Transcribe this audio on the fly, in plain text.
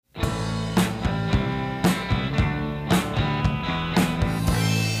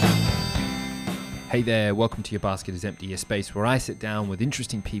Hey there, welcome to Your Basket is Empty, a space where I sit down with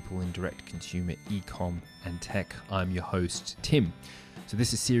interesting people in direct consumer e-com and tech. I'm your host, Tim. So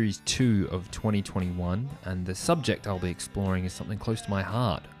this is series 2 of 2021, and the subject I'll be exploring is something close to my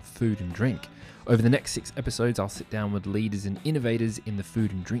heart, food and drink. Over the next 6 episodes, I'll sit down with leaders and innovators in the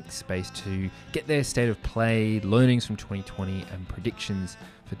food and drink space to get their state of play, learnings from 2020, and predictions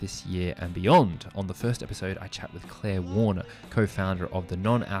for this year and beyond. On the first episode, I chat with Claire Warner, co-founder of the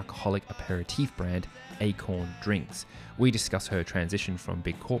non-alcoholic aperitif brand Acorn Drinks. We discuss her transition from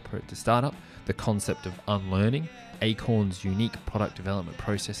big corporate to startup, the concept of unlearning, Acorn's unique product development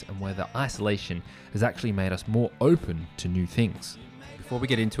process, and whether isolation has actually made us more open to new things. Before we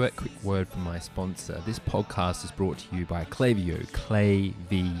get into it, quick word from my sponsor. This podcast is brought to you by Klaviyo,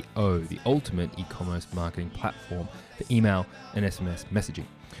 Klaviyo, the ultimate e-commerce marketing platform for email and SMS messaging.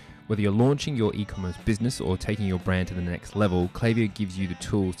 Whether you're launching your e-commerce business or taking your brand to the next level, Klaviyo gives you the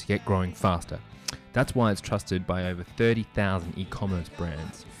tools to get growing faster. That's why it's trusted by over 30,000 e-commerce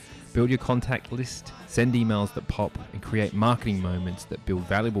brands. Build your contact list, send emails that pop, and create marketing moments that build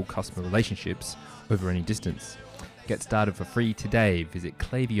valuable customer relationships over any distance. Get started for free today. Visit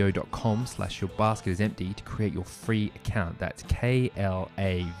klaviyo.com/yourbasketisempty to create your free account. That's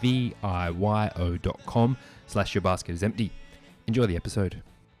klaviyo.com/yourbasketisempty. Enjoy the episode.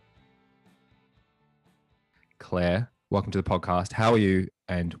 Claire, welcome to the podcast. How are you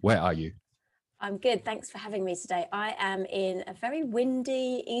and where are you? I'm good. Thanks for having me today. I am in a very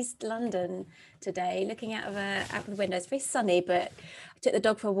windy East London today, looking out of the window. It's very sunny, but I took the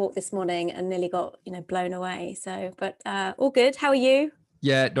dog for a walk this morning and nearly got blown away. So, but all good. How are you?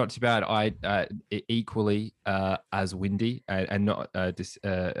 Yeah, not too bad. I equally as windy and not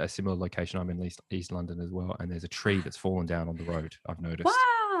a similar location. I'm in East London as well, and there's a tree that's fallen down on the road. I've noticed.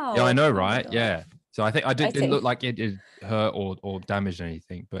 Wow. Yeah, I know, right? Yeah. So I think didn't look like it did hurt or damaged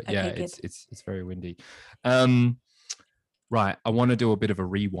anything, but yeah, okay, it's very windy. Right, I want to do a bit of a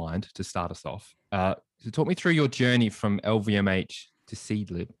rewind to start us off. So talk me through your journey from LVMH to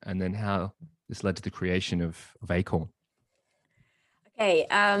Seedlip, and then how this led to the creation of Acorn. Okay,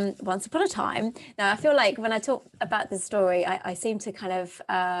 once upon a time. Now, I feel like when I talk about this story, I seem to kind of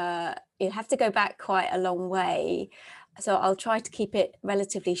you have to go back quite a long way. So I'll try to keep it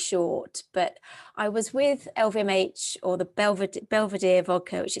relatively short. But I was with LVMH, or the Belvedere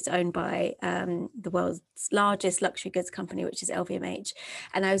Vodka, which is owned by the world's largest luxury goods company, which is LVMH.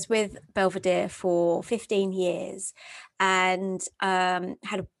 And I was with Belvedere for 15 years and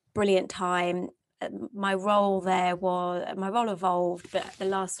had a brilliant time. My role evolved, but the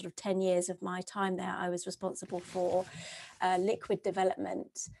last sort of 10 years of my time there, I was responsible for liquid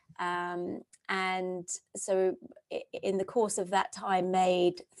development. And so in the course of that time,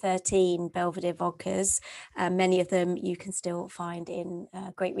 made 13 Belvedere vodkas. Many of them you can still find in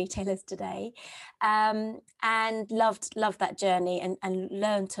great retailers today. And loved that journey and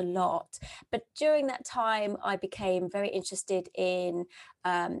learned a lot. But during that time, I became very interested in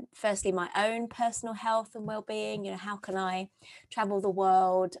firstly my own personal health and well-being. How can I travel the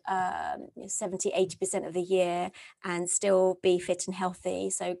world 70-80% of the year and still be fit and healthy?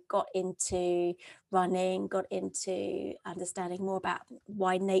 So got into running, got into understanding more about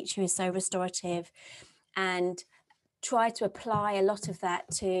why nature is so restorative, and tried to apply a lot of that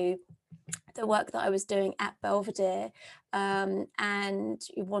to the work that I was doing at Belvedere, and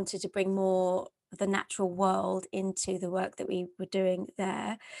wanted to bring more of the natural world into the work that we were doing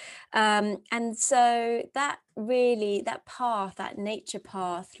there. And so that path, that nature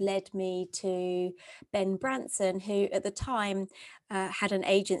path, led me to Ben Branson, who at the time had an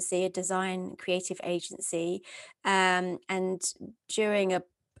agency, a design creative agency. And during a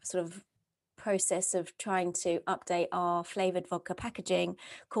sort of process of trying to update our flavored vodka packaging,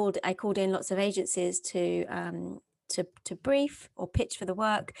 I called in lots of agencies to brief or pitch for the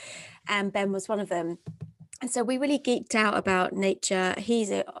work, and Ben was one of them. And so we really geeked out about nature.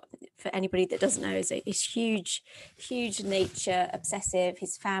 For anybody that doesn't know, is huge nature obsessive.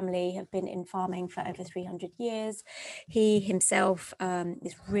 His family have been in farming for over 300 years. He himself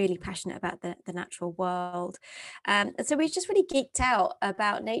is really passionate about the natural world. And so we just really geeked out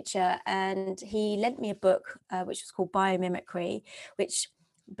about nature. And he lent me a book, which was called Biomimicry, which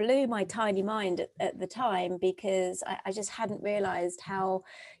blew my tiny mind at the time, because I just hadn't realized how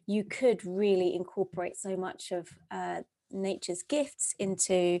you could really incorporate so much of nature's gifts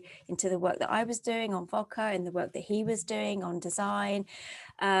into the work that I was doing on vodka and the work that he was doing on design.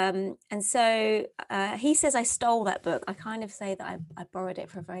 And so he says I stole that book. I kind of say that I borrowed it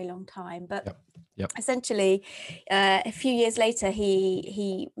for a very long time, but Yep. Essentially a few years later,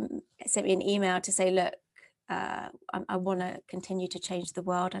 he sent me an email to say, look, I want to continue to change the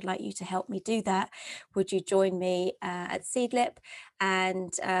world. I'd like you to help me do that. Would you join me at Seedlip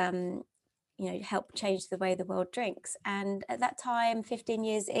and help change the way the world drinks? And at that time, 15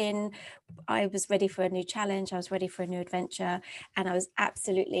 years in, I was ready for a new challenge. I was ready for a new adventure, and I was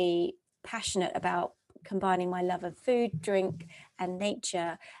absolutely passionate about combining my love of food, drink, and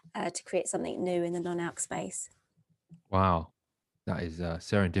nature to create something new in the non-alc space. Wow. That is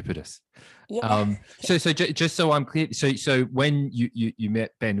serendipitous. Yeah. So just so I'm clear, so when you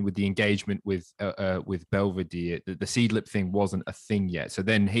met Ben with the engagement with Belvedere, the Seedlip thing wasn't a thing yet. So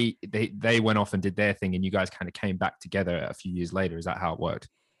then they went off and did their thing, and you guys kind of came back together a few years later. Is that how it worked?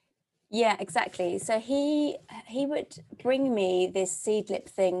 Yeah, exactly. So he would bring me this Seedlip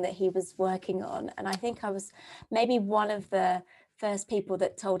thing that he was working on, and I think I was maybe one of the first people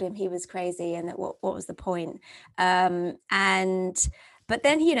that told him he was crazy and that what was the point. But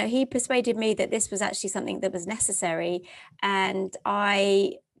then he persuaded me that this was actually something that was necessary, and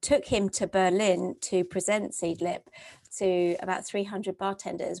I took him to Berlin to present Seedlip to about 300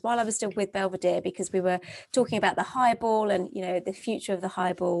 bartenders while I was still with Belvedere, because we were talking about the highball and the future of the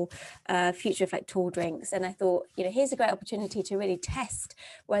highball, future of like tall drinks. And I thought, here's a great opportunity to really test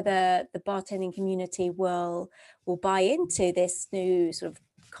whether the bartending community will buy into this new sort of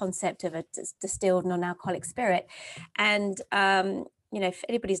concept of a distilled non-alcoholic spirit. And if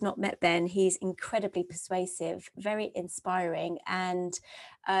anybody's not met Ben, he's incredibly persuasive, very inspiring, and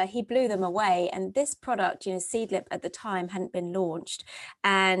he blew them away. And this product, Seedlip at the time hadn't been launched,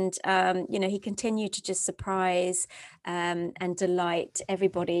 and he continued to just surprise and delight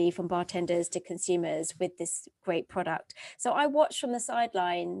everybody from bartenders to consumers with this great product. So I watched from the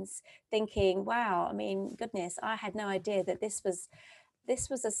sidelines thinking, wow, I mean, goodness, I had no idea that this was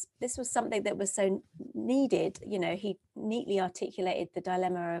something that was so needed. He neatly articulated the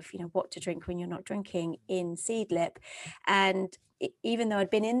dilemma of what to drink when you're not drinking in Seedlip. And even though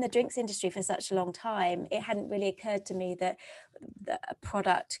I'd been in the drinks industry for such a long time, it hadn't really occurred to me that a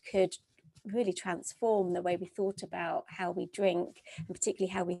product could really transform the way we thought about how we drink, and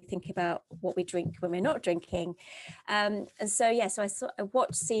particularly how we think about what we drink when we're not drinking. And so I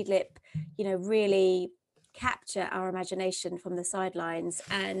watched Seedlip really capture our imagination from the sidelines.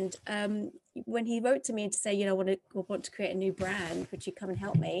 And when he wrote to me to say, I want to create a new brand, would you come and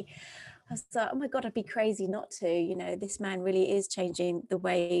help me? I was like, oh my God, I'd be crazy not to. This man really is changing the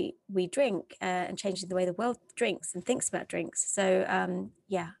way we drink and changing the way the world drinks and thinks about drinks. So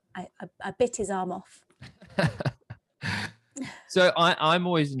I bit his arm off. So I'm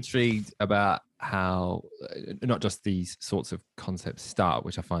always intrigued about how not just these sorts of concepts start,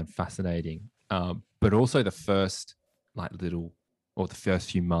 which I find fascinating, but also the first the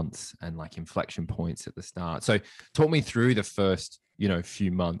first few months and like inflection points at the start. So talk me through the first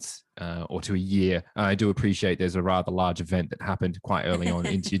few months or to a year. I do appreciate there's a rather large event that happened quite early on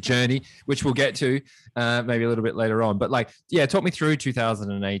into your journey, which we'll get to maybe a little bit later on. But talk me through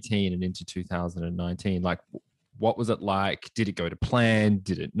 2018 and into 2019. What was it like? Did it go to plan?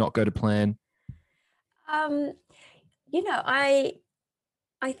 Did it not go to plan?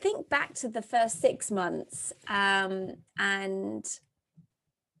 I think back to the first 6 months, and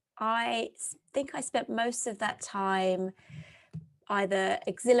I think I spent most of that time either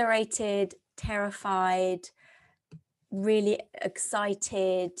exhilarated, terrified, really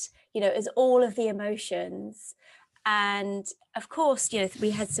excited, as all of the emotions. And of course,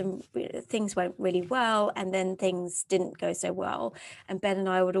 we had some things went really well, and then things didn't go so well. And Ben and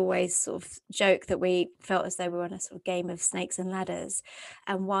I would always sort of joke that we felt as though we were on a sort of game of snakes and ladders.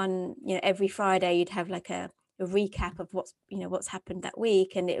 And every Friday you'd have like a recap of what's happened that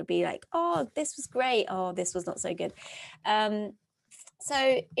week, and it would be like, oh, this was great, oh, this was not so good.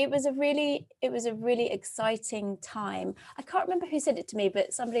 So it was a really exciting time. I can't remember who said it to me,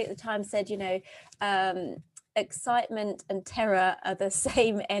 but somebody at the time said, excitement and terror are the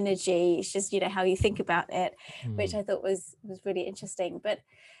same energy. It's just how you think about it, which I thought was really interesting. But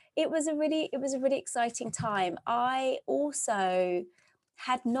it was a really exciting time. I also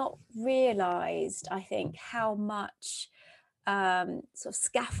had not realized, I think, how much sort of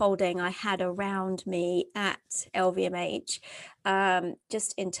scaffolding I had around me at LVMH,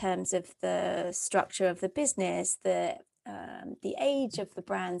 just in terms of the structure of the business, the age of the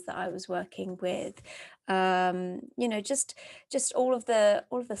brands that I was working with, just all of the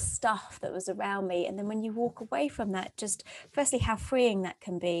stuff that was around me. And then when you walk away from that, just firstly how freeing that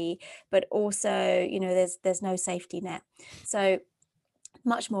can be, but also there's no safety net. So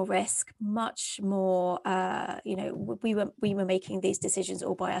much more risk, much more, we were making these decisions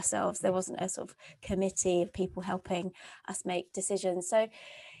all by ourselves. There wasn't a sort of committee of people helping us make decisions. So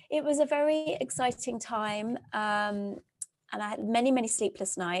It was a very exciting time, and I had many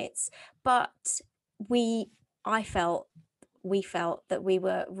sleepless nights. But we, I felt, we felt that we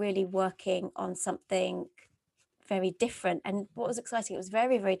were really working on something very different. And what was exciting, it was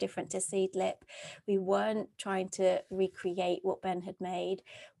very different to Seedlip. We weren't trying to recreate what Ben had made.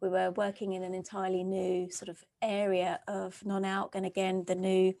 We were working in an entirely new sort of area of non-alc, and again the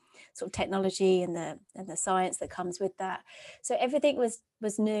new sort of technology and the science that comes with that. So everything was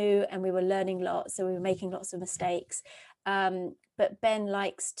new, and we were learning lots, so we were making lots of mistakes. But Ben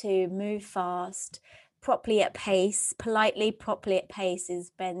likes to move fast, properly at pace, politely, properly at pace is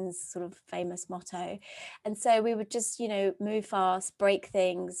Ben's sort of famous motto. And so we would just, move fast, break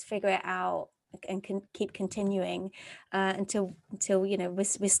things, figure it out, and keep continuing until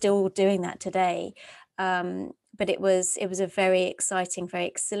we're still doing that today. But it was a very exciting, very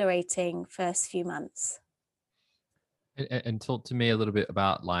exhilarating first few months. And talk to me a little bit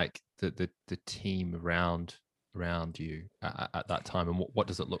about like the team around you at that time, and what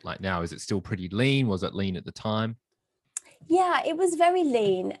does it look like now? Is it still pretty lean? Was it lean at the time? Yeah, it was very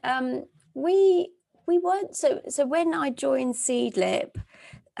lean. We weren't so when I joined Seedlip,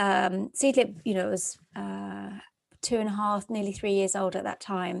 Seedlip, was 2.5, nearly 3 years old at that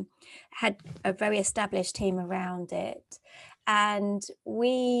time, had a very established team around it. And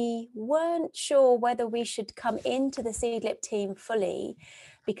we weren't sure whether we should come into the Seedlip team fully,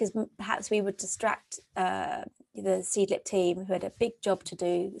 because perhaps we would distract the Seedlip team, who had a big job to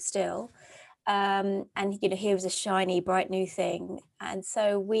do still. And here was a shiny, bright new thing. And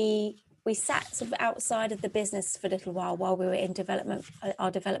so we sat sort of outside of the business for a little while we were in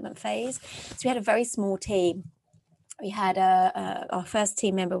our development phase. So we had a very small team. We had our first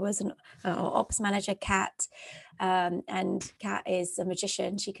team member was our ops manager, Kat, and Kat is a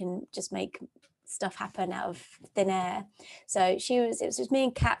magician. She can just make stuff happen out of thin air. So it was just me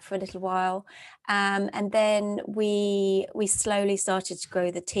and Kat for a little while, and then we slowly started to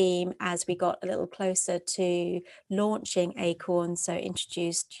grow the team as we got a little closer to launching Acorn. So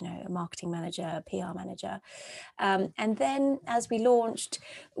introduced a marketing manager, a PR manager, and then as we launched,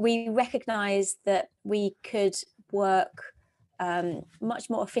 we recognized that we could work much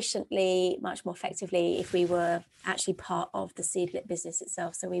more efficiently, much more effectively if we were actually part of the Seedlip business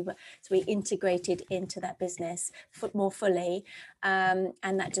itself. So we integrated into that business more fully, and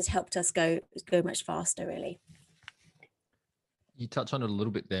that just helped us go much faster, really. You touch on it a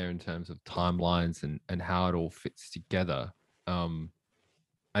little bit there in terms of timelines and how it all fits together. And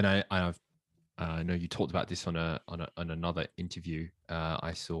I know you talked about this on another interview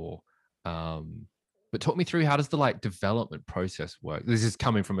I saw. But talk me through, how does the development process work? This is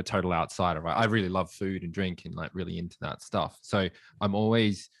coming from a total outsider, right? I really love food and drink and really into that stuff. So I'm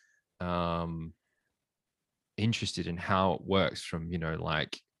always interested in how it works from, the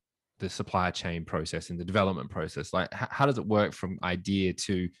supply chain process and the development process. How does it work from idea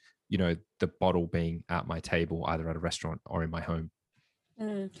to, the bottle being at my table, either at a restaurant or in my home?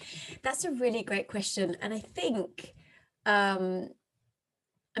 That's a really great question. And I think,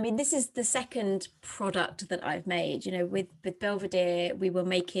 this is the second product that I've made. With Belvedere, we were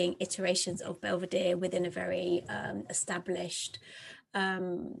making iterations of Belvedere within a very established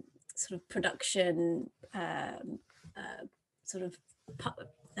sort of production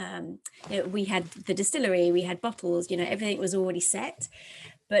we had the distillery, we had bottles, everything was already set.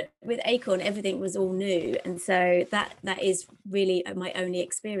 But with Acorn, everything was all new. And so that is really my only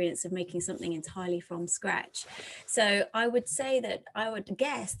experience of making something entirely from scratch. So I would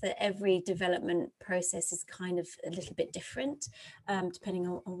guess that every development process is kind of a little bit different, depending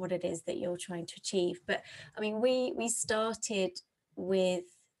on what it is that you're trying to achieve. But we started with,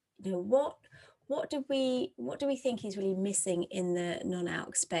 what do we think is really missing in the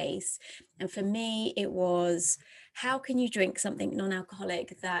non-alc space? And for me, it was, how can you drink something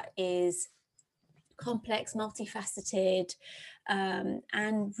non-alcoholic that is complex, multifaceted,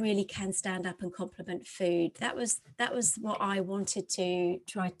 and really can stand up and complement food? That was what I wanted to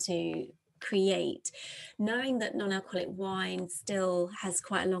try to create, knowing that non-alcoholic wine still has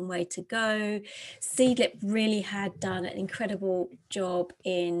quite a long way to go. Seedlip really had done an incredible job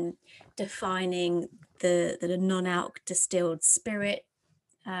in defining the non-alc distilled spirit,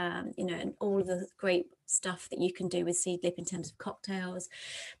 and all of the great stuff that you can do with Seedlip in terms of cocktails.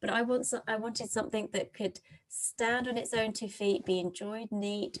 But I wanted something that could stand on its own 2 feet, be enjoyed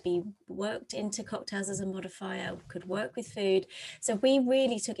neat, be worked into cocktails as a modifier, could work with food. So we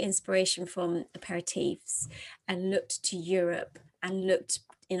really took inspiration from aperitifs and looked to Europe and looked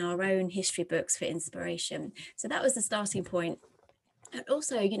in our own history books for inspiration. So that was the starting point. And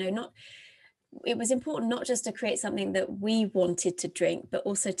also, it was important not just to create something that we wanted to drink, but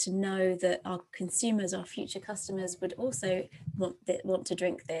also to know that our consumers, our future customers, would also want to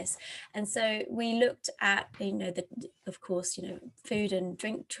drink this. And so we looked at, of course, food and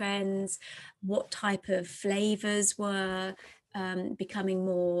drink trends, what type of flavors were becoming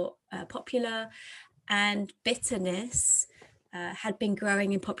more popular, and bitterness had been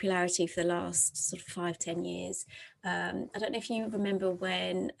growing in popularity for the last sort of 5-10 years. I don't know if you remember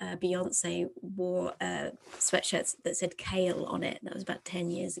when Beyonce wore sweatshirts that said kale on it. That was about 10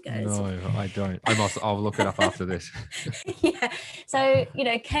 years ago. No, I don't. I'll look it up after this. Yeah. So,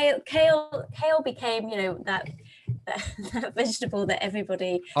 kale became, that vegetable that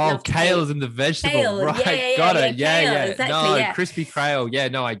everybody kale's in the vegetable, kale. Right? Got it. Yeah. Exactly, no, crispy kale. Yeah,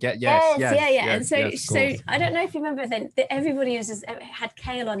 no, I get. Yes. And so I don't know if you remember then that everybody had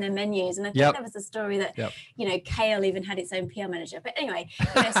kale on their menus, and I think there was a story that kale even had its own PR manager. But anyway,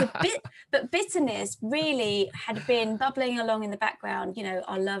 but bitterness really had been bubbling along in the background.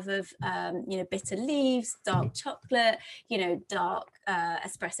 Our love of bitter leaves, dark chocolate, dark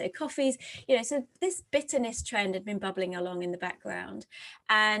espresso coffees. So this bitterness trend had been bubbling along in the background,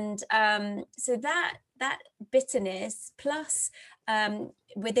 and so that bitterness plus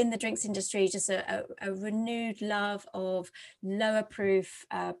within the drinks industry, just a renewed love of lower proof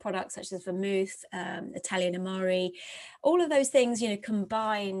products such as vermouth, Italian Amari, all of those things,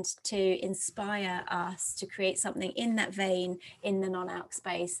 combined to inspire us to create something in that vein in the non-alc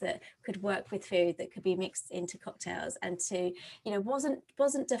space that could work with food, that could be mixed into cocktails, and to,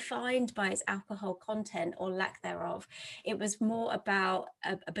 wasn't defined by its alcohol content or lack thereof. It was more about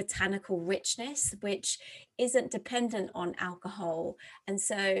a botanical richness, which isn't dependent on alcohol. And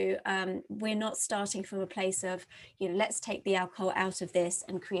so we're not starting from a place of, let's take the alcohol out of this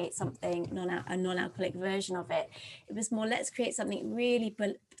and create something, a non-alcoholic version of it. It was more, let's create something really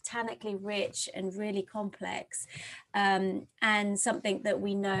botanically rich and really complex, and something that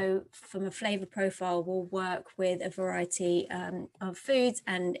we know from a flavor profile will work with a variety of foods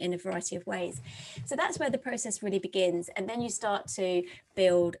and in a variety of ways. So that's where the process really begins. And then you start to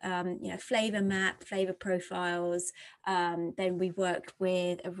build flavor map, flavor profiles. Then we worked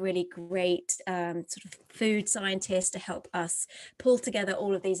with a really great sort of food scientist to help us pull together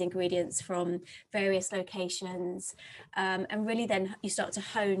all of these ingredients from various locations, and really then you start to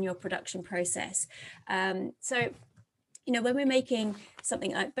hone your production process. So when we're making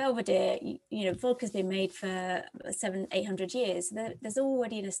something like Belvedere, vodka's been made for 700-800 years. There's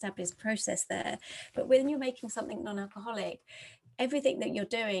already an established process there. But when you're making something non-alcoholic, everything that you're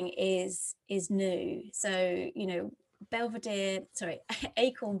doing is new. So,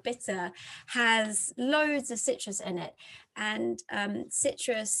 Acorn Bitter has loads of citrus in it, and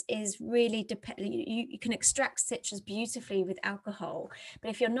citrus is really you can extract citrus beautifully with alcohol, but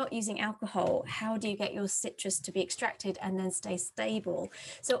if you're not using alcohol, how do you get your citrus to be extracted and then stay stable?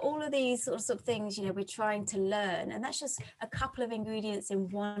 So all of these sorts of things, we're trying to learn, and that's just a couple of ingredients in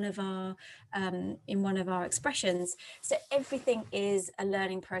one of our expressions. So everything is a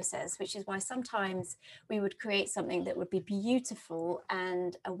learning process, which is why sometimes we would create something that would be beautiful,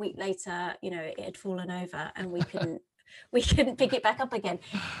 and a week later, it had fallen over and we couldn't pick it back up again.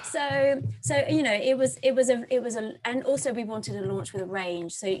 So it was and also we wanted to launch with a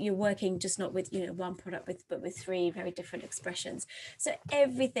range. So you're working just not with one product but with 3 very different expressions. So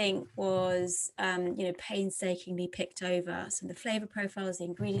everything was painstakingly picked over. So the flavor profiles, the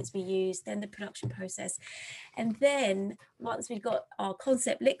ingredients we used, then the production process, and then once we got our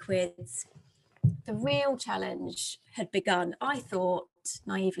concept liquids, the real challenge had begun. I thought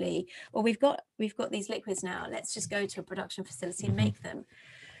naively, well, we've got these liquids now, let's just go to a production facility and make them.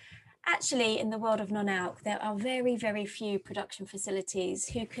 Actually, in the world of non-alc, there are very, very few production facilities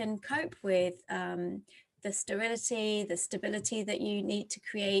who can cope with the sterility, the stability that you need to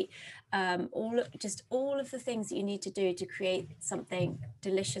create, all of the things that you need to do to create something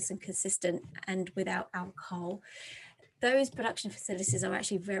delicious and consistent and without alcohol. Those production facilities are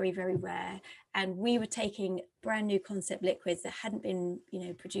actually very, very rare. And we were taking brand new concept liquids that hadn't been,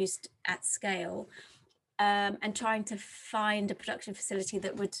 produced at scale, and trying to find a production facility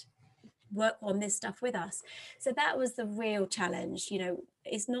that would work on this stuff with us. So that was the real challenge.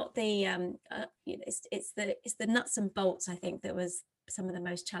 It's not the, it's the nuts and bolts, I think, that was some of the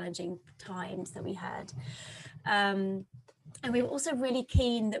most challenging times that we had. And we were also really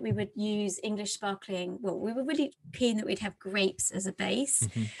keen that we would use English sparkling. Well, we were really keen that we'd have grapes as a base.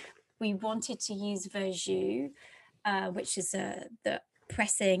 Mm-hmm. We wanted to use Verjus, which is the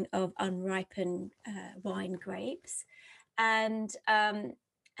pressing of unripened wine grapes. And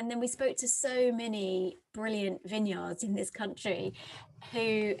then we spoke to so many brilliant vineyards in this country.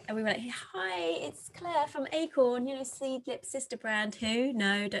 and we were like, hi, it's Claire from Acorn, Seedlip sister brand. Who?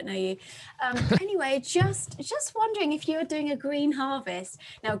 No, don't know you. Anyway, just wondering if you're doing a green harvest.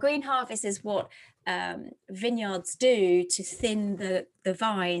 Now, green harvest is what vineyards do to thin the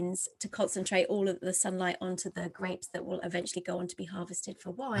vines to concentrate all of the sunlight onto the grapes that will eventually go on to be harvested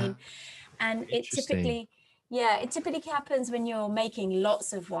for wine. And it typically happens when you're making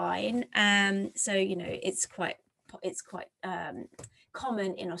lots of wine. So it's quite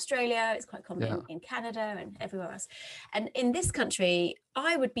common in Australia, it's quite common in Canada and everywhere else. And in this country,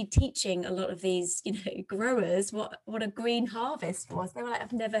 I would be teaching a lot of these, growers what a green harvest was. They were like,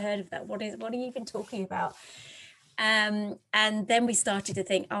 I've never heard of that. What are you even talking about? And then we started to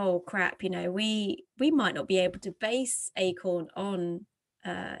think, oh crap, we might not be able to base Acorn on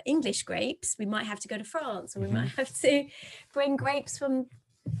English grapes. We might have to go to France, or we might have to bring grapes from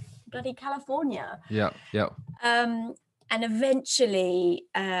bloody California. And eventually,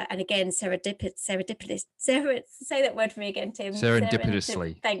 and again, serendipitous. Say that word for me again, Tim.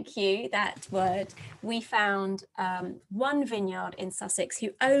 Serendipitously. Thank you, that word. We found one vineyard in Sussex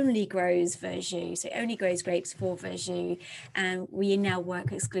who only grows Verjus, so only grows grapes for Verjus, and we now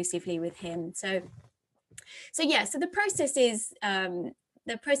work exclusively with him. So the process is.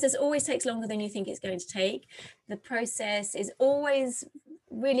 The process always takes longer than you think it's going to take. The process is always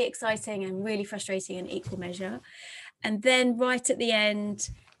really exciting and really frustrating in equal measure. And then right at the end,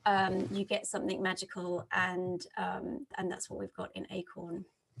 you get something magical, and that's what we've got in Acorn.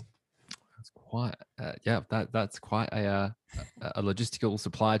 That's quite, that's quite a logistical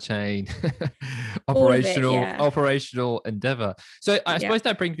supply chain, operational endeavor. So I suppose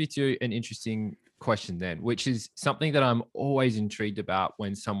that brings me to an interesting question then, which is something that I'm always intrigued about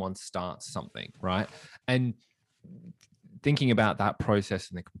when someone starts something, right? And thinking about that process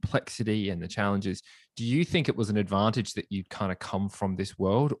and the complexity and the challenges, do you think it was an advantage that you'd kind of come from this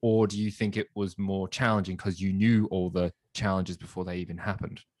world, or do you think it was more challenging because you knew all the challenges before they even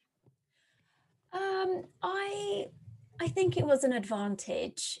happened? I think it was an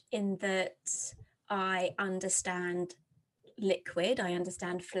advantage in that I understand liquid, I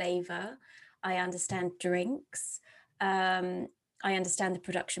understand flavor, I understand drinks, I understand the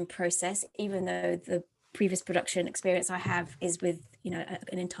production process, even though the previous production experience I have is with an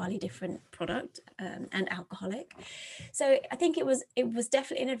entirely different product and alcoholic. So I think it was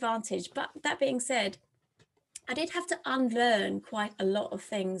definitely an advantage. But that being said, I did have to unlearn quite a lot of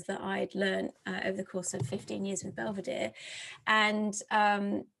things that I'd learned over the course of 15 years with Belvedere, and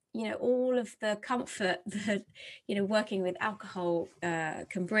all of the comfort that working with alcohol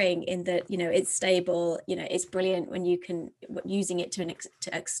can bring, in that it's stable, it's brilliant when you can using it to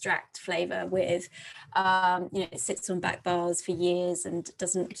extract flavor with, it sits on back bars for years and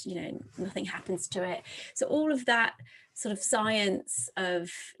doesn't, nothing happens to it. So all of that sort of science of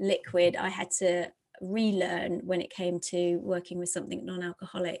liquid I had to relearn when it came to working with something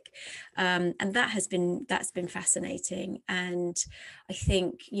non-alcoholic, and that's been fascinating. And I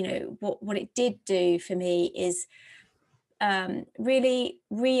think what it did do for me is really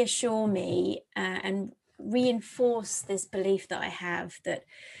reassure me and reinforce this belief that I have that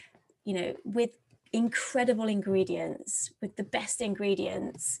with incredible ingredients, with the best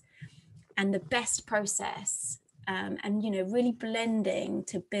ingredients and the best process, and really blending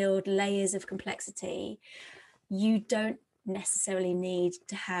to build layers of complexity, you don't necessarily need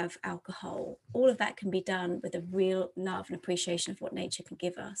to have alcohol. All of that can be done with a real love and appreciation of what nature can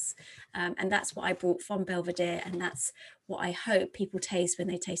give us, and that's what I brought from Belvedere, and that's what I hope people taste when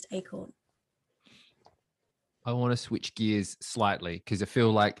they taste Acorn. I want to switch gears slightly because I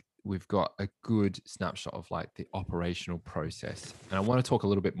feel like we've got a good snapshot of like the operational process, and I want to talk a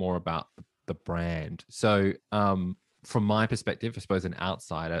little bit more about the brand. So from my perspective, I suppose an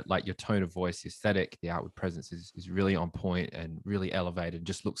outsider, like your tone of voice, the aesthetic, the outward presence is really on point and really elevated,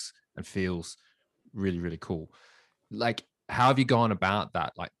 just looks and feels really, really cool. Like, how have you gone about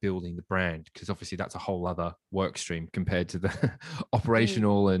that, like building the brand? Because obviously that's a whole other work stream compared to the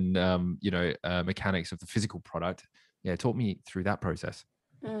operational and mechanics of the physical product. Yeah, talk me through that process.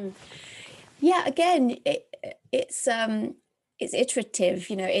 Yeah, again, it's iterative.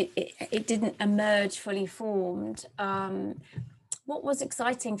 It didn't emerge fully formed. What was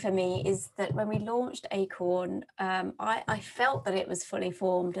exciting for me is that when we launched Acorn, I felt that it was fully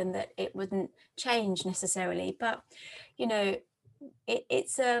formed and that it wouldn't change necessarily. But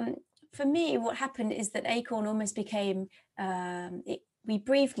it's for me, what happened is that Acorn almost became we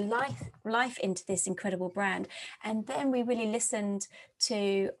breathed life into this incredible brand, and then we really listened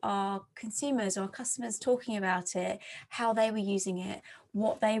to our consumers, our customers talking about it, how they were using it,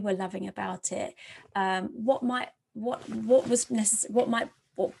 what they were loving about it, what might what was necessary,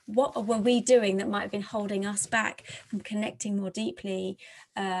 what were we doing that might have been holding us back from connecting more deeply,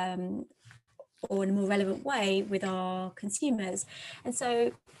 or in a more relevant way with our consumers. And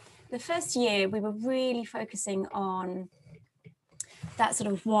so the first year we were really focusing on that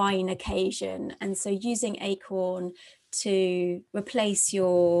sort of wine occasion, and so using Acorn to replace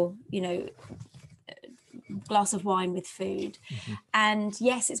your glass of wine with food. And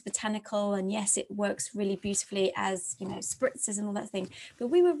yes, it's botanical, and yes, it works really beautifully as spritzes and all that thing, but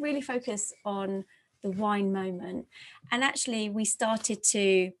we were really focused on the wine moment. And actually we started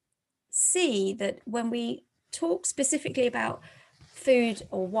to see that when we talk specifically about food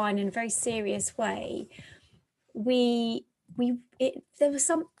or wine in a very serious way, there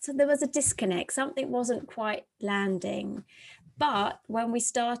was a disconnect. Something wasn't quite landing. But when we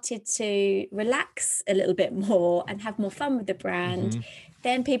started to relax a little bit more and have more fun with the brand,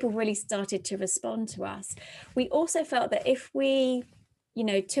 then people really started to respond to us. We also felt that if we,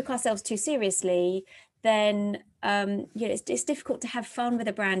 took ourselves too seriously, then it's difficult to have fun with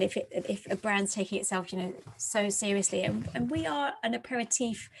a brand if a brand's taking itself so seriously. And we are a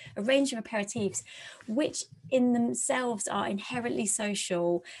range of aperitifs, which in themselves are inherently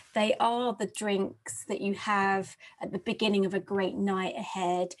social. They are the drinks that you have at the beginning of a great night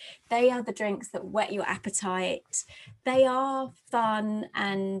ahead. They are the drinks that whet your appetite. They are fun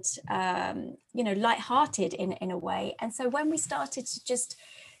and lighthearted in a way. And so when we started to just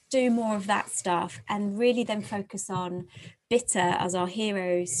do more of that stuff and really then focus on bitter as our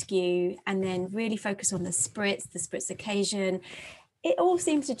hero SKU, and then really focus on the spritz occasion, it all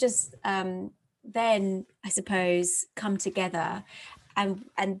seems to just then, I suppose, come together,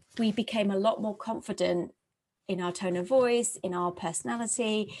 and we became a lot more confident in our tone of voice, in our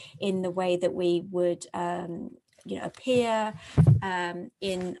personality, in the way that we would appear,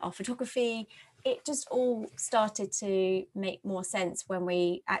 in our photography. It just all started to make more sense when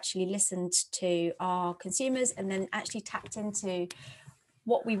we actually listened to our consumers and then actually tapped into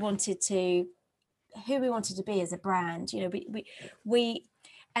who we wanted to be as a brand.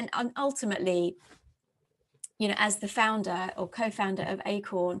 And ultimately, as the founder or co-founder of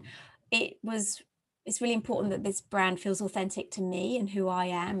Acorn, it's really important that this brand feels authentic to me and who I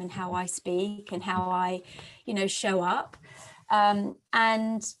am and how I speak and how I, show up.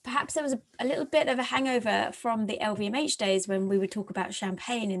 And perhaps there was a little bit of a hangover from the LVMH days when we would talk about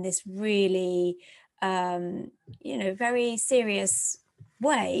champagne in this really, very serious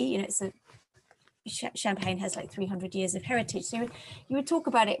way. Champagne has like 300 years of heritage. So you would talk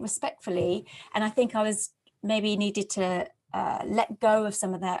about it respectfully. And I think I was maybe needed to let go of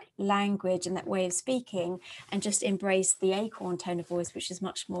some of that language and that way of speaking and just embrace the Acorn tone of voice, which is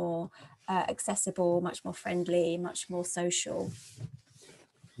much more accessible, much more friendly, much more social.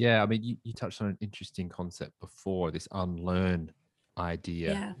 Yeah, I mean, you touched on an interesting concept before, this unlearn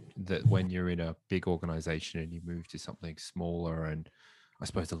idea, that when you're in a big organization and you move to something smaller and I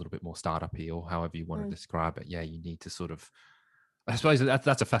suppose a little bit more startup-y, or however you want to describe it, you need to sort of, I suppose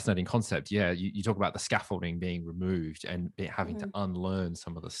that's a fascinating concept. Yeah, you talk about the scaffolding being removed and having to unlearn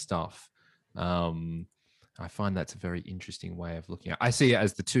some of the stuff. I find that's a very interesting way of looking at it. I see it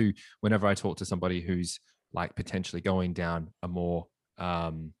as the two, whenever I talk to somebody who's like potentially going down a more,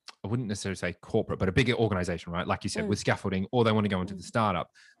 I wouldn't necessarily say corporate, but a bigger organization, right? Like you said, with scaffolding, or they want to go into the startup.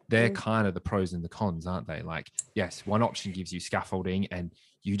 They're kind of the pros and the cons, aren't they? Like, yes, one option gives you scaffolding and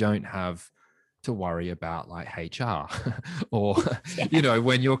you don't have to worry about like HR or,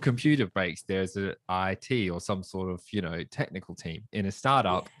 when your computer breaks, there's a IT or some sort of, technical team. In a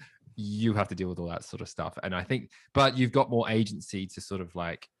startup, you have to deal with all that sort of stuff. And I think, but you've got more agency to sort of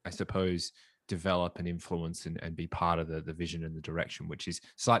like, I suppose, develop and influence and be part of the vision and the direction, which is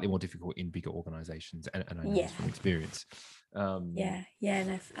slightly more difficult in bigger organizations. And I know this from experience. No,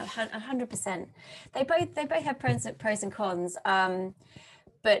 100%. They both have pros and cons.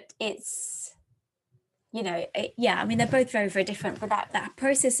 But it's, I mean, they're both very, very different, but that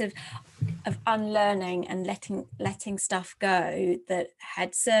process of unlearning and letting stuff go that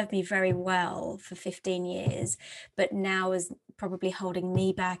had served me very well for 15 years, but now is probably holding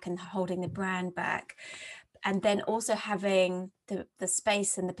me back and holding the brand back. And then also having the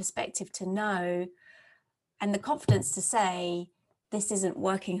space and the perspective to know and the confidence to say, this isn't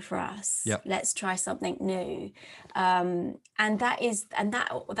working for us. Let's try something new. And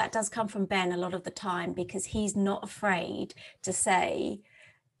that does come from Ben a lot of the time, because he's not afraid to say,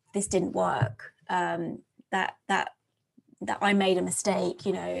 this didn't work, that I made a mistake,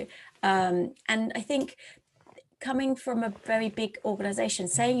 and I think coming from a very big organization,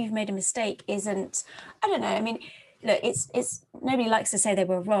 saying you've made a mistake isn't, I don't know, I mean, look, it's nobody likes to say they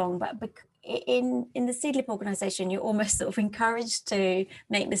were wrong, but in the Seedlip organization, you're almost sort of encouraged to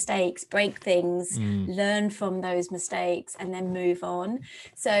make mistakes, break things, learn from those mistakes, and then move on.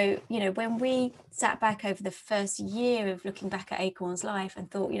 So, you know, when we sat back over the first year of looking back at Acorn's life and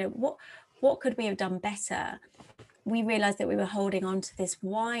thought, you know, what could we have done better? We realized that we were holding on to this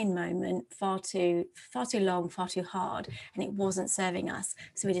wine moment far too long, far too hard, and it wasn't serving us.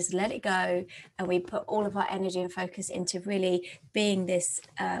 So we just let it go, and we put all of our energy and focus into really being this,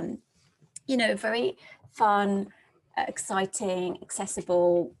 you know, very fun, exciting,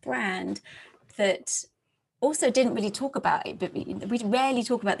 accessible brand that also didn't really talk about it, but we rarely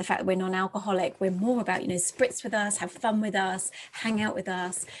talk about the fact that we're non-alcoholic. We're more about, you know, spritz with us, have fun with us, hang out with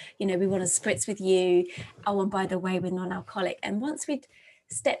us. You know, we want to spritz with you. Oh, and by the way, we're non-alcoholic. And once we'd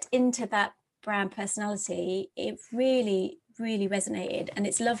stepped into that brand personality, it really resonated. And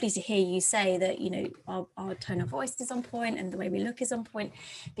it's lovely to hear you say that, you know, our tone of voice is on point and the way we look is on point,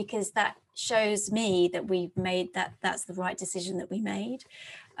 because that shows me that we've made that's the right decision that we made.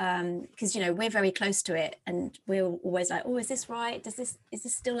 Because, you know, we're very close to it, and we're always like, oh, is this right? Is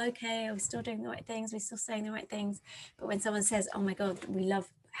this still okay? Are we still doing the right things? Are we still saying the right things? But when someone says, oh my God, we love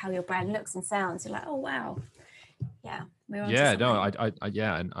how your brand looks and sounds, you're like, oh wow, yeah, we're on. Yeah, no,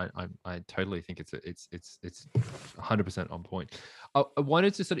 I totally think it's 100% on point. I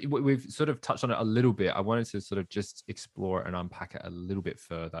wanted to sort of, we've sort of touched on it a little bit. I wanted to sort of just explore and unpack it a little bit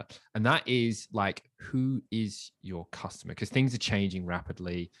further. And that is like, who is your customer? Because things are changing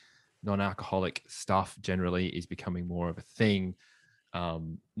rapidly. Non-alcoholic stuff generally is becoming more of a thing.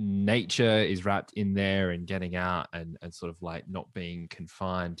 Nature is wrapped in there, and getting out and sort of like not being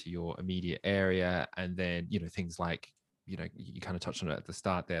confined to your immediate area. And then, you know, things like, you know, you kind of touched on it at the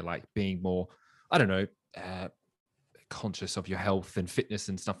start there, like being more, I don't know, conscious of your health and fitness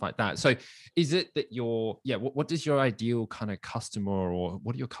and stuff like that. So is it that what does your ideal kind of customer, or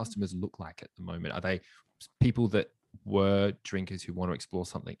what do your customers look like at the moment? Are they people that were drinkers who want to explore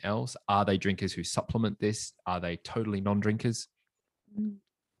something else? Are they drinkers who supplement this? Are they totally non-drinkers?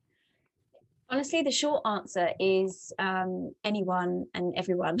 Honestly, the short answer is anyone and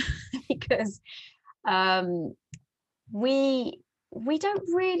everyone, because we don't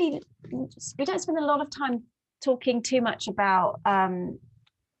spend a lot of time talking too much about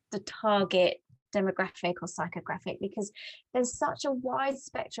the target demographic or psychographic, because there's such a wide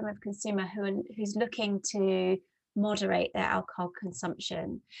spectrum of consumer who's looking to moderate their alcohol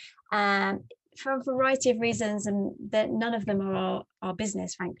consumption, for a variety of reasons, and that none of them are our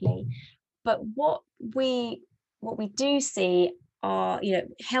business, frankly. But what we do see are, you know,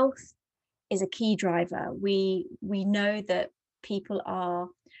 health is a key driver. We know that people are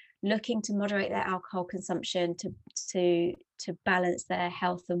looking to moderate their alcohol consumption to balance their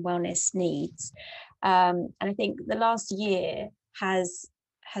health and wellness needs. And I think the last year has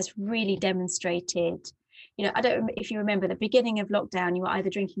really demonstrated, you know, I don't know if you remember the beginning of lockdown, you were either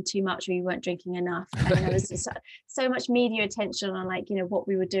drinking too much or you weren't drinking enough. And there was so much media attention on, like, you know, what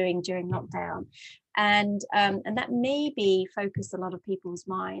we were doing during lockdown. And that maybe focused a lot of people's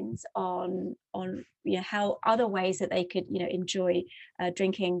minds on you know, how other ways that they could, you know, enjoy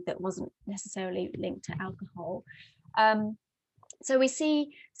drinking that wasn't necessarily linked to alcohol. So we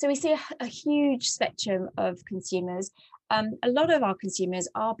see a huge spectrum of consumers. A lot of our consumers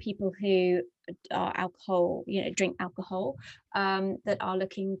are people who are alcohol, you know, drink alcohol, that are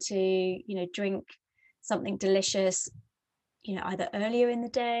looking to, you know, drink something delicious, you know, either earlier in the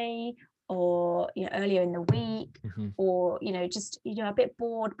day or, you know, earlier in the week, or, you know, just, you know, a bit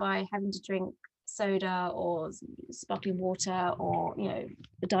bored by having to drink soda or sparkling water or, you know,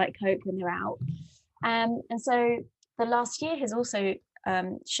 the Diet Coke when they're out. And so the last year has also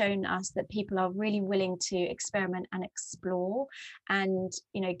shown us that people are really willing to experiment and explore, and,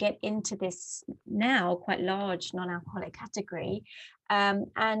 you know, get into this now quite large non-alcoholic category,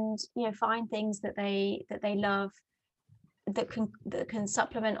 and, you know, find things that they love, that can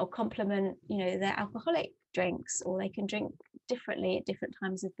supplement or complement, you know, their alcoholic drinks, or they can drink differently at different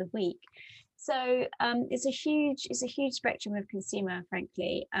times of the week. So it's a huge spectrum of consumer,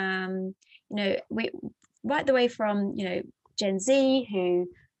 frankly. You know, we right the way from, you know, Gen Z, who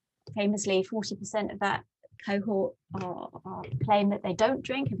famously 40% of that cohort are claim that they don't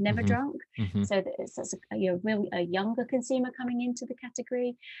drink, have never drunk. So that's a younger consumer coming into the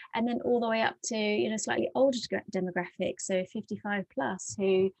category, and then all the way up to, you know, slightly older demographics, so 55 plus,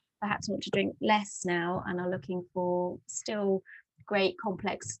 who perhaps want to drink less now and are looking for still great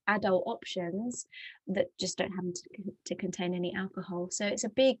complex adult options that just don't happen to contain any alcohol. So it's a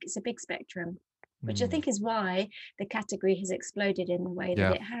big spectrum, which I think is why the category has exploded in the way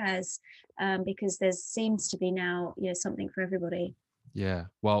that it has, because there seems to be now, you know, something for everybody. Yeah.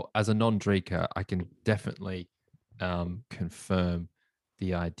 Well, as a non-drinker, I can definitely confirm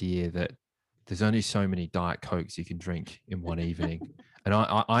the idea that there's only so many Diet Cokes you can drink in one evening, and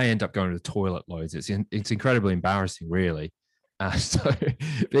I end up going to the toilet loads. It's incredibly embarrassing, really. So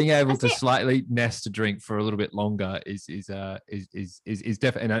being able I to think, slightly nest a drink for a little bit longer is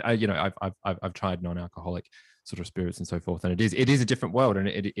definitely. And I've tried non-alcoholic sort of spirits and so forth, and it is a different world, and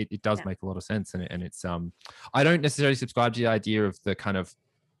it does yeah, make a lot of sense, and it's I don't necessarily subscribe to the idea of the kind of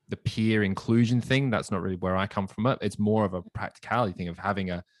the peer inclusion thing. That's not really where I come from. It's more of a practicality thing of having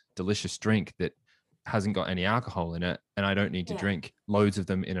a delicious drink that hasn't got any alcohol in it, and I don't need to yeah, drink loads of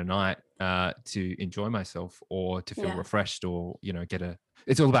them in a night to enjoy myself or to feel yeah. refreshed or get a.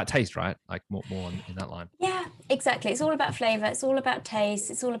 It's all about taste, right? Like more in that line. Yeah, exactly. It's all about flavor. It's all about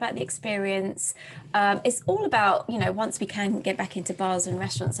taste. It's all about the experience. It's all about, once we can get back into bars and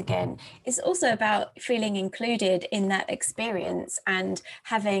restaurants again, it's also about feeling included in that experience and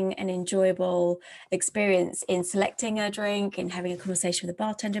having an enjoyable experience in selecting a drink and having a conversation with a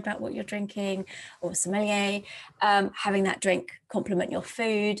bartender about what you're drinking or a sommelier, having that drink complement your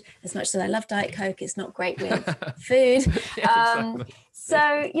food. As much as I love Diet Coke, it's not great with food. Yeah, exactly.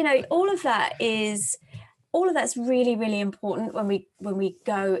 So, all of that's really, really important when we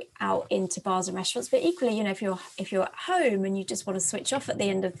go out into bars and restaurants. But equally, if you're at home and you just want to switch off at the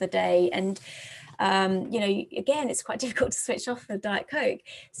end of the day, and again, it's quite difficult to switch off a Diet Coke.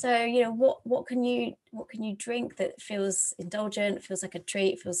 So what can you drink that feels indulgent, feels like a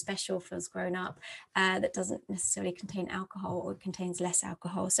treat, feels special, feels grown up, that doesn't necessarily contain alcohol or contains less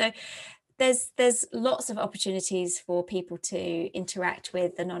alcohol. So there's lots of opportunities for people to interact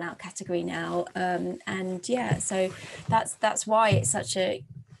with the non-alc category now, and yeah, so that's why it's such a.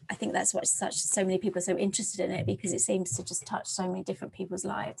 I think that's why so many people are so interested in it, because it seems to just touch so many different people's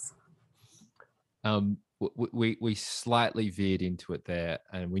lives. We slightly veered into it there,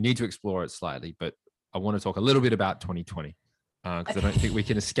 and we need to explore it slightly. But I want to talk a little bit about 2020 because I don't think we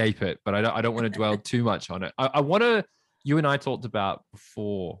can escape it. But I don't want to dwell too much on it. I want to. You and I talked about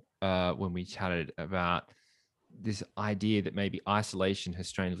before when we chatted about this idea that maybe isolation has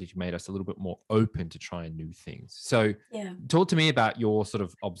strangely made us a little bit more open to trying new things. So Yeah. talk to me about your sort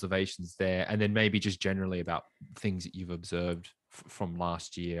of observations there, and then maybe just generally about things that you've observed from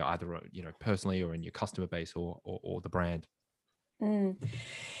last year, either personally or in your customer base or the brand. Mm.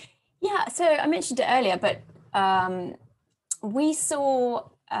 Yeah, so I mentioned it earlier, but we saw,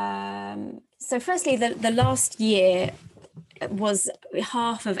 so firstly, the last year was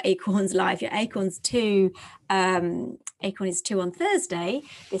half of Acorn's live. Acorn's 2, Acorn is 2 on Thursday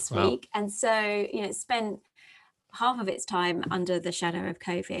this week. And so, it spent half of its time under the shadow of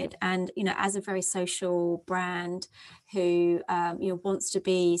COVID. And, as a very social brand who, wants to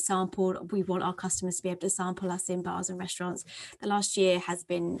be sampled, we want our customers to be able to sample us in bars and restaurants. The last year has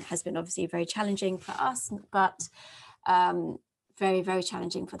been obviously very challenging for us, but very, very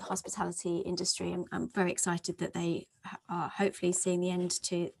challenging for the hospitality industry. I'm very excited that they are hopefully seeing the end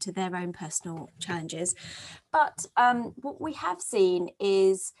to their own personal challenges. But what we have seen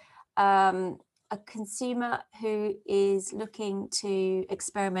is a consumer who is looking to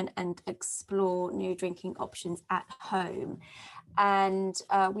experiment and explore new drinking options at home. And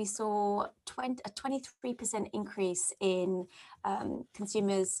we saw a 23% increase in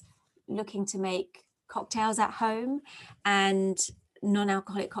consumers looking to make cocktails at home, and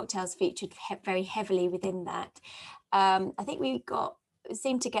non-alcoholic cocktails featured very heavily within that. I think we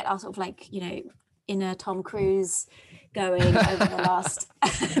seemed to get our sort of inner Tom Cruise going over the last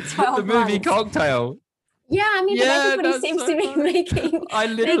 12 the movie months. Cocktail. Yeah, I mean, everybody seems to be making. I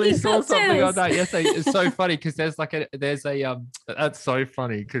literally saw cocktails. Something on that yesterday. It's so funny because there's that's so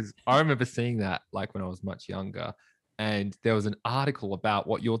funny because I remember seeing that like when I was much younger, and there was an article about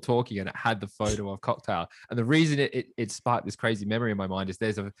what you're talking, and it had the photo of Cocktail. And the reason it sparked this crazy memory in my mind is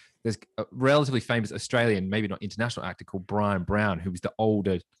there's a relatively famous Australian, maybe not international actor called Brian Brown, who was the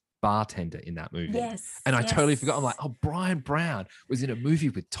older bartender in that movie. Yes. And I totally forgot. I'm like, oh, Brian Brown was in a movie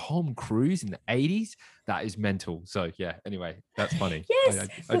with Tom Cruise in the 80s. That is mental. So yeah, anyway, that's funny. Yes.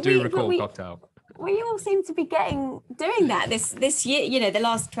 I do recall Cocktail. We all seem to be doing that this year, the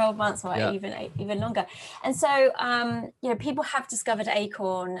last 12 months or even longer. And so, people have discovered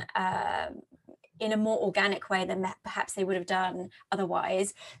Acorn in a more organic way than perhaps they would have done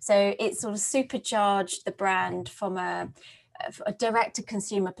otherwise. So it sort of supercharged the brand from a direct to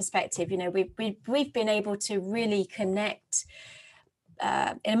consumer perspective. We've been able to really connect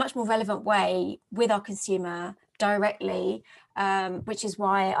in a much more relevant way with our consumer directly, which is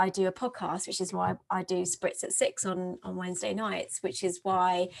why I do a podcast, which is why I do Spritz at 6 on Wednesday nights, which is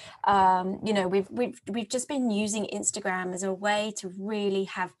why we've just been using Instagram as a way to really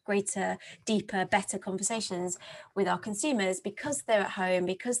have greater, deeper, better conversations with our consumers, because they're at home,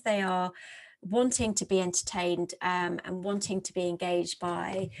 because they are wanting to be entertained, and wanting to be engaged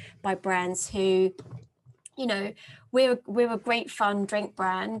by brands who, we're a great fun drink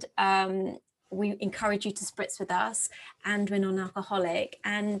brand. We encourage you to spritz with us, and we're non-alcoholic,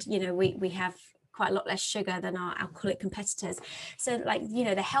 and we have quite a lot less sugar than our alcoholic competitors. So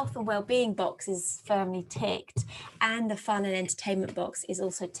the health and well-being box is firmly ticked, and the fun and entertainment box is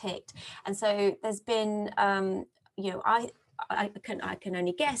also ticked. And so there's been I can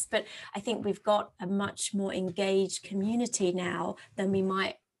only guess, but I think we've got a much more engaged community now than we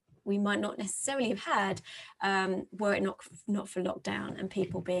might not necessarily have had, were it not for lockdown and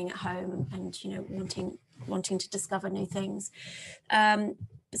people being at home and wanting to discover new things.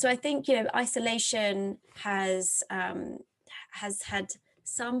 So I think isolation has had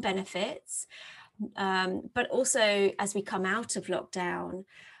some benefits, but also as we come out of lockdown,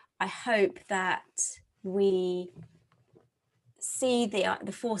 I hope that we see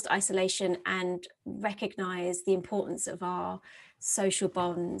the forced isolation and recognize the importance of our social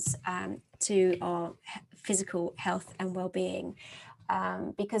bonds to our physical health and well-being,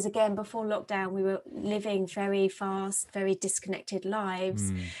 because again, before lockdown we were living very fast, very disconnected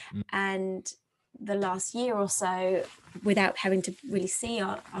lives, and the last year or so, without having to really see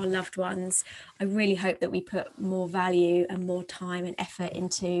our loved ones, I really hope that we put more value and more time and effort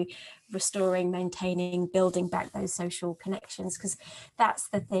into restoring, maintaining, building back those social connections, because that's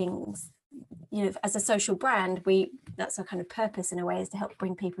the things, as a social brand, that's our kind of purpose in a way, is to help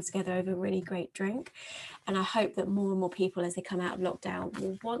bring people together over a really great drink. And I hope that more and more people, as they come out of lockdown,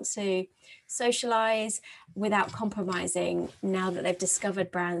 will want to socialize without compromising. Now that they've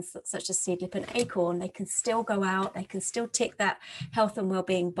discovered brands such as Seedlip and Acorn, they can still go out, they can still tick that health and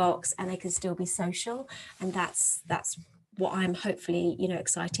well-being box, and they can still be social. And that's what I'm hopefully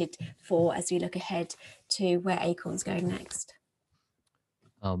excited for as we look ahead to where Acorn's going next.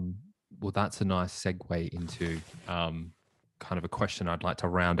 Well, that's a nice segue into kind of a question I'd like to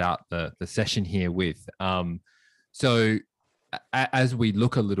round out the session here with. So as we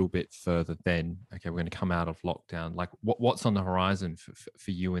look a little bit further, then, okay, we're going to come out of lockdown. Like, what's on the horizon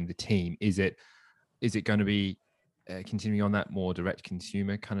for you and the team? Is it going to be continuing on that more direct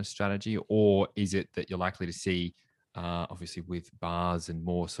consumer kind of strategy, or is it that you're likely to see, obviously with bars and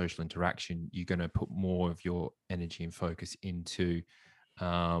more social interaction, you're going to put more of your energy and focus into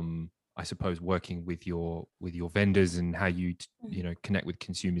I suppose working with your vendors and how you connect with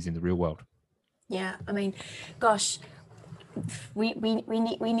consumers in the real world? Yeah, I mean, gosh, we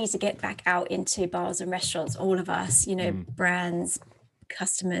need to get back out into bars and restaurants, all of us, brands,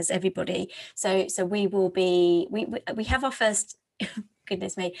 customers, everybody. So we will be, we have our first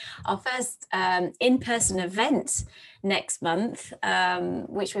goodness me, our first in-person event next month,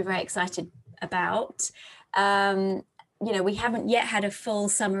 which we're very excited about. We haven't yet had a full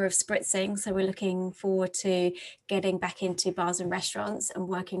summer of spritzing, so we're looking forward to getting back into bars and restaurants and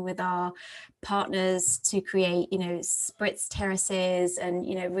working with our partners to create, spritz terraces, and,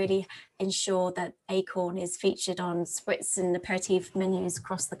 really ensure that Acorn is featured on spritz and aperitif menus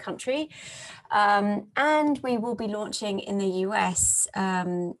across the country. And we will be launching in the US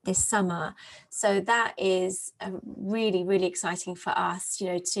this summer. So that is really, really exciting for us,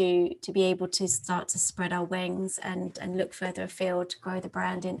 to be able to start to spread our wings and look further afield to grow the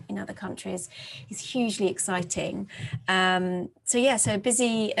brand in other countries is hugely exciting. So a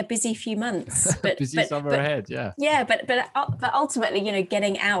busy few months, but busy summer ahead. But ultimately,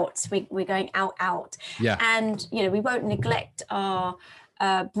 getting out, we're going out. Yeah. And we won't neglect our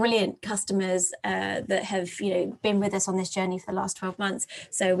brilliant customers that have been with us on this journey for the last 12 months.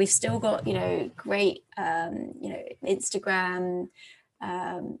 So we've still got great Instagram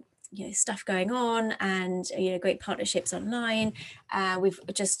stuff going on, and great partnerships online. We've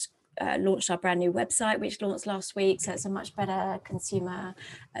just launched our brand new website, which launched last week, so it's a much better consumer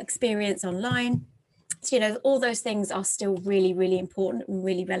experience online. So all those things are still really, really important and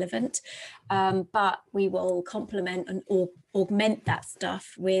really relevant, but we will complement and augment that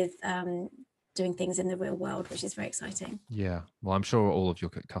stuff with doing things in the real world, which is very exciting. Yeah, well, I'm sure all of your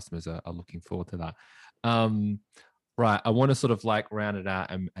customers are looking forward to that. Right, I want to sort of round it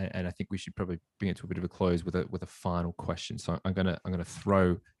out, and I think we should probably bring it to a bit of a close with a final question. So I'm gonna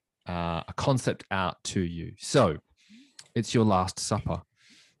throw a concept out to you. So it's your last supper,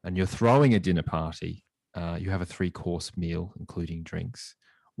 and you're throwing a dinner party. You have a 3-course meal, including drinks.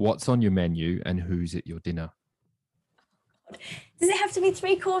 What's on your menu, and who's at your dinner? Does it have to be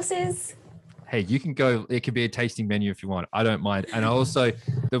 3 courses? Hey, you can go, it could be a tasting menu if you want. I don't mind. And also,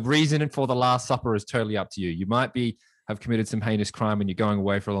 the reason for the Last Supper is totally up to you. You might have committed some heinous crime and you're going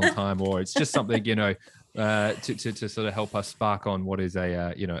away for a long time, or it's just something, to sort of help us spark on what is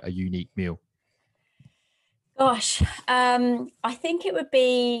a unique meal. Gosh, I think it would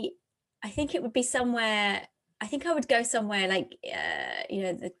be somewhere. I think I would go somewhere like,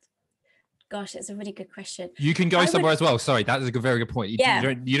 gosh, it's a really good question. You can go somewhere as well. Sorry, that is a very good point. Yeah.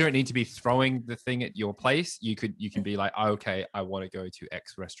 You don't need to be throwing the thing at your place. You can be like, oh, okay, I want to go to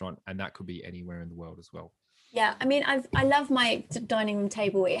X restaurant, and that could be anywhere in the world as well. Yeah, I mean, I love my dining room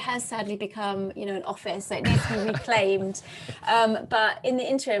table. It has sadly become, an office, so it needs to be reclaimed. But in the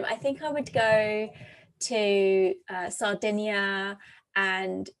interim, I think I would go to Sardinia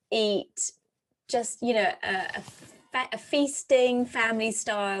and eat just, a feasting family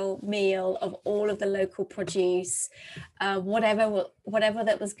style meal of all of the local produce, whatever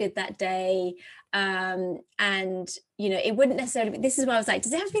that was good that day. It wouldn't necessarily be, this is why I was like,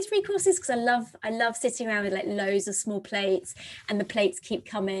 does it have to be 3 courses? Because I love sitting around with like loads of small plates, and the plates keep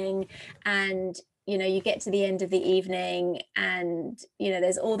coming, and you get to the end of the evening, and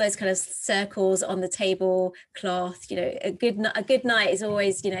there's all those kind of circles on the tablecloth. A good night is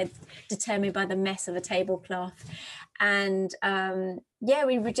always determined by the mess of a tablecloth. And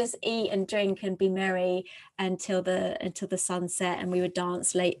we would just eat and drink and be merry until the sunset, and we would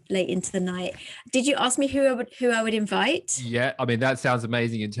dance late into the night. Did you ask me who I would invite? Yeah, I mean, that sounds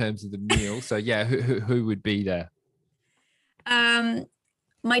amazing in terms of the meal. So yeah, who would be there?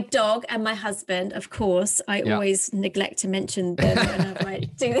 My dog and my husband, of course. I always neglect to mention them when I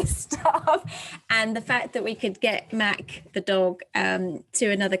do this stuff. And the fact that we could get Mac, the dog,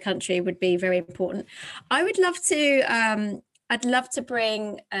 to another country would be very important. I would love to. I'd love to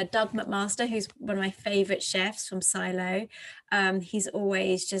bring Doug McMaster, who's one of my favorite chefs from Silo. He's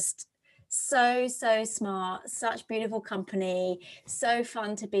always just so smart, such beautiful company, so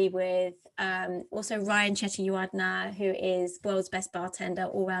fun to be with. Also Ryan Chetty-Yuadna, who is world's best bartender,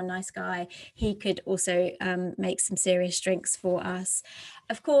 all-round nice guy. He could also make some serious drinks for us.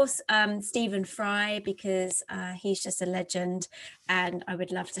 Of course, Stephen Fry, because he's just a legend, and I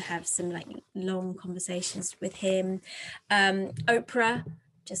would love to have some like long conversations with him. Oprah,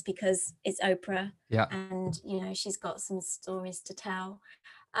 just because it's Oprah, and she's got some stories to tell.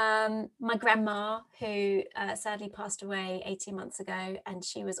 My grandma, who sadly passed away 18 months ago, and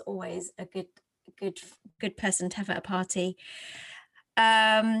she was always a good person to have at a party.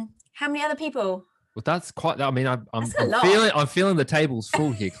 How many other people? Well, that's quite. I mean, I'm feeling the table's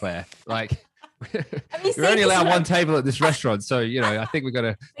full here, Claire. Like, you're only allowed one table at this restaurant, so I think we've got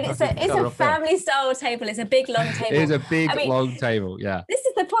to. It's a family style table. It's a big long table. It is a big long table. Yeah. This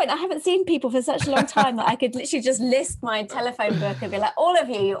is the point. I haven't seen people for such a long time that I could literally just list my telephone book and be like, all of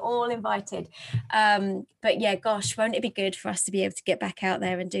you, you're all invited. But yeah, gosh, won't it be good for us to be able to get back out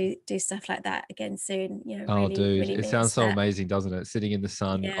there and do stuff like that again soon? Really it sounds so amazing, doesn't it? Sitting in the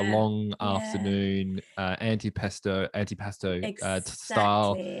sun, a long afternoon, antipasto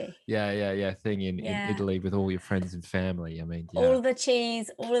style. Yeah. Thing in Italy with all your friends and family. I mean, all of the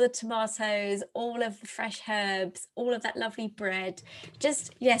cheese, all of the tomatoes, all of the fresh herbs, all of that lovely bread.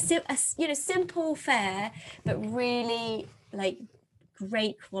 Just simple fare, but really like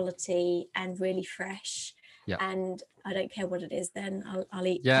great quality and really fresh. Yeah. And I don't care what it is. Then I'll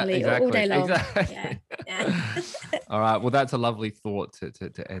eat. I'll eat all day long. Exactly. Yeah. All right. Well, that's a lovely thought to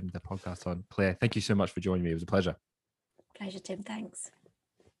end the podcast on. Claire, thank you so much for joining me. It was a pleasure. Pleasure, Tim. Thanks.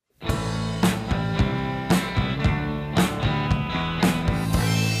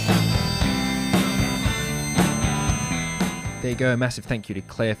 There you go. A massive thank you to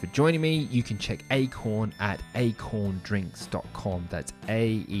Claire for joining me. You can check Acorn at acorndrinks.com. That's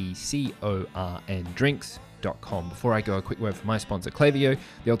AECORN drinks.com. Before I go, a quick word from my sponsor, Klaviyo,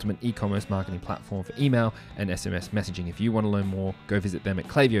 the ultimate e-commerce marketing platform for email and SMS messaging. If you want to learn more, go visit them at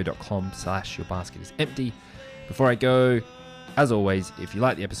klaviyo.com/yourbasketisempty. Before I go, as always, if you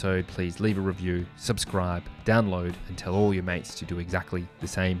like the episode, please leave a review, subscribe, download, and tell all your mates to do exactly the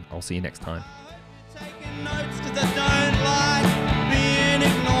same. I'll see you next time. Taking notes 'cause I don't lie.